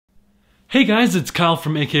Hey guys, it's Kyle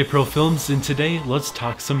from AkProFilms, and today let's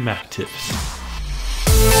talk some Mac tips.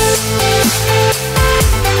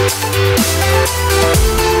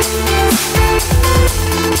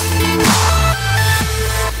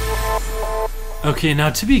 Okay, now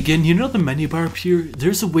to begin, you know the menu bar up here?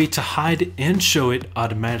 There's a way to hide and show it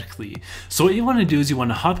automatically. So what you want to do is you want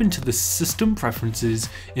to hop into the System Preferences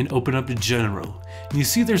and open up General. And you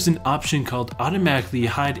see there's an option called Automatically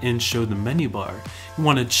Hide and Show the Menu Bar. You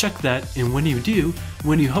want to check that, and when you do,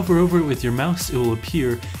 when you hover over it with your mouse, it will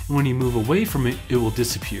appear, and when you move away from it, it will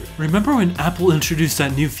disappear. Remember when Apple introduced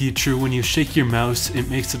that new feature when you shake your mouse, it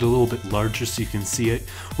makes it a little bit larger so you can see it?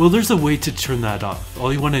 Well, there's a way to turn that off.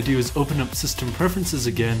 All you want to do is open up System Preferences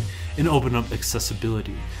again and open up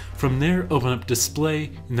Accessibility. From there, open up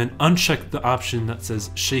Display and then uncheck the option that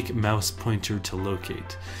says Shake Mouse Pointer to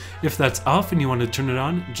Locate. If that's off and you want to turn it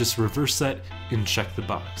on, just reverse that and check the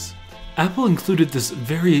box. Apple included this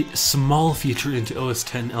very small feature into OS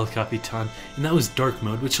X El Capitan, and that was Dark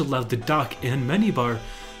Mode, which allowed the dock and menu bar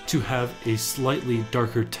to have a slightly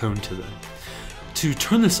darker tone to them. To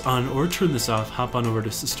turn this on or turn this off, hop on over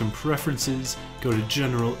to System Preferences, go to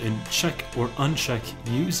General, and check or uncheck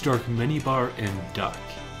Use Dark Menu Bar and Dock.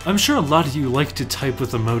 I'm sure a lot of you like to type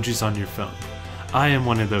with emojis on your phone. I am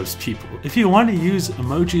one of those people. If you want to use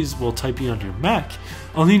emojis while typing on your Mac,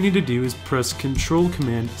 all you need to do is press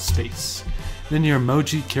Control-Command-Space. Then your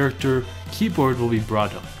emoji character keyboard will be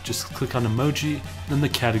brought up. Just click on emoji, then the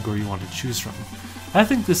category you want to choose from. I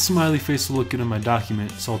think this smiley face will look good in my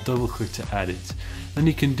document, so I'll double click to add it. Then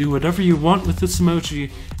you can do whatever you want with this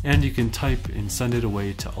emoji, and you can type and send it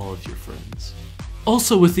away to all of your friends.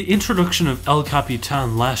 Also, with the introduction of El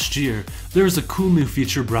Capitan last year, there is a cool new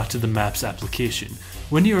feature brought to the Maps application.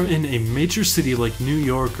 When you are in a major city like New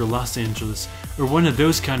York or Los Angeles, or one of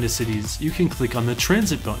those kind of cities, you can click on the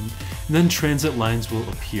transit button, and then transit lines will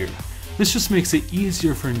appear. This just makes it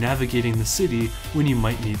easier for navigating the city when you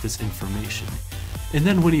might need this information. And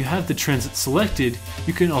then when you have the transit selected,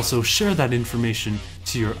 you can also share that information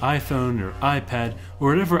to your iPhone or iPad or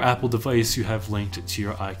whatever Apple device you have linked to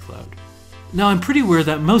your iCloud. Now I'm pretty aware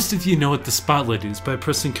that most of you know what the spotlight is by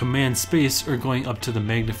pressing Command Space or going up to the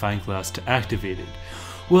magnifying glass to activate it.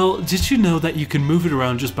 Well, did you know that you can move it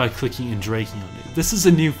around just by clicking and dragging on it? This is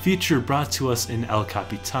a new feature brought to us in El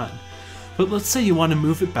Capitan. But let's say you want to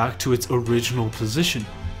move it back to its original position.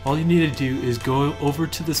 All you need to do is go over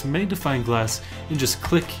to this magnifying glass and just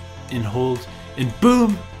click and hold, and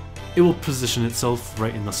boom! It will position itself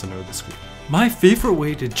right in the center of the screen. My favorite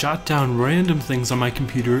way to jot down random things on my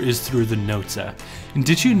computer is through the Notes app. And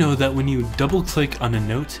did you know that when you double click on a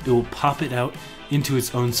note, it will pop it out into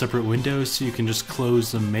its own separate window, so you can just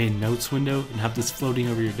close the main Notes window and have this floating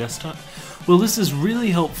over your desktop? Well, this is really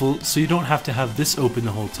helpful, so you don't have to have this open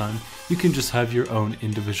the whole time. You can just have your own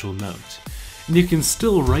individual note. And you can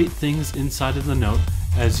still write things inside of the note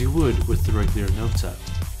as you would with the regular Notes app.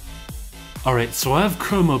 Alright, so I have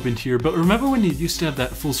Chrome opened here, but remember when you used to have that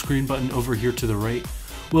full screen button over here to the right?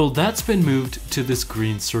 Well, that's been moved to this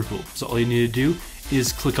green circle. So all you need to do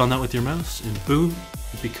is click on that with your mouse, and boom,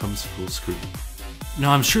 it becomes full screen.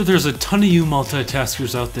 Now I'm sure there's a ton of you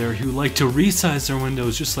multitaskers out there who like to resize their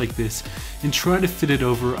windows just like this and try to fit it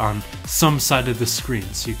over on some side of the screen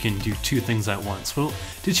so you can do two things at once. Well,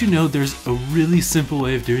 did you know there's a really simple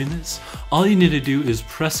way of doing this? All you need to do is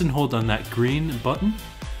press and hold on that green button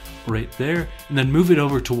right there, and then move it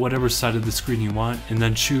over to whatever side of the screen you want, and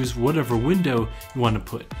then choose whatever window you want to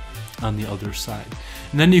put on the other side.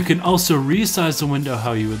 And then you can also resize the window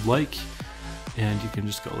how you would like, and you can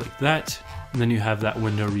just go like that, and then you have that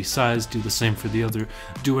window resized. Do the same for the other,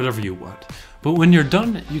 do whatever you want. But when you're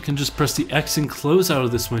done, you can just press the X and close out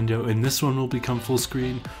of this window, and this one will become full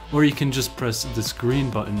screen, or you can just press this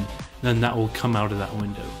green button, then that will come out of that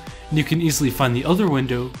window. And you can easily find the other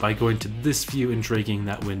window by going to this view and dragging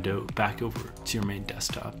that window back over to your main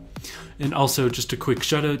desktop. And also, just a quick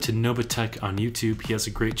shout out to Nobatech on YouTube. He has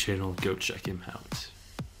a great channel, go check him out.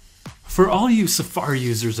 For all you Safari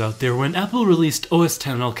users out there, when Apple released OS X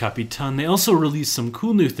El Capitan, they also released some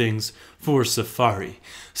cool new things for Safari.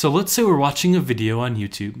 So let's say we're watching a video on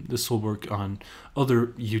YouTube. This will work on other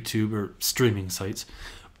YouTube or streaming sites.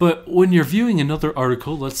 But when you're viewing another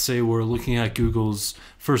article, let's say we're looking at Google's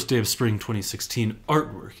First Day of Spring 2016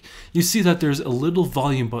 artwork, you see that there's a little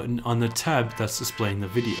volume button on the tab that's displaying the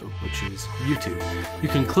video, which is YouTube. You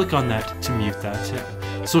can click on that to mute that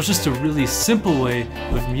tab. So it's just a really simple way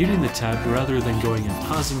of muting the tab rather than going and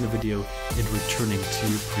pausing the video and returning to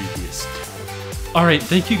your previous tab. Alright,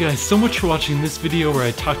 thank you guys so much for watching this video where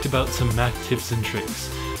I talked about some Mac tips and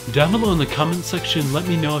tricks. Down below in the comment section, let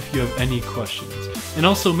me know if you have any questions. And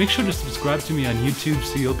also make sure to subscribe to me on YouTube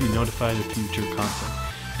so you'll be notified of future content.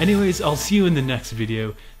 Anyways, I'll see you in the next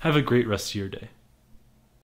video. Have a great rest of your day.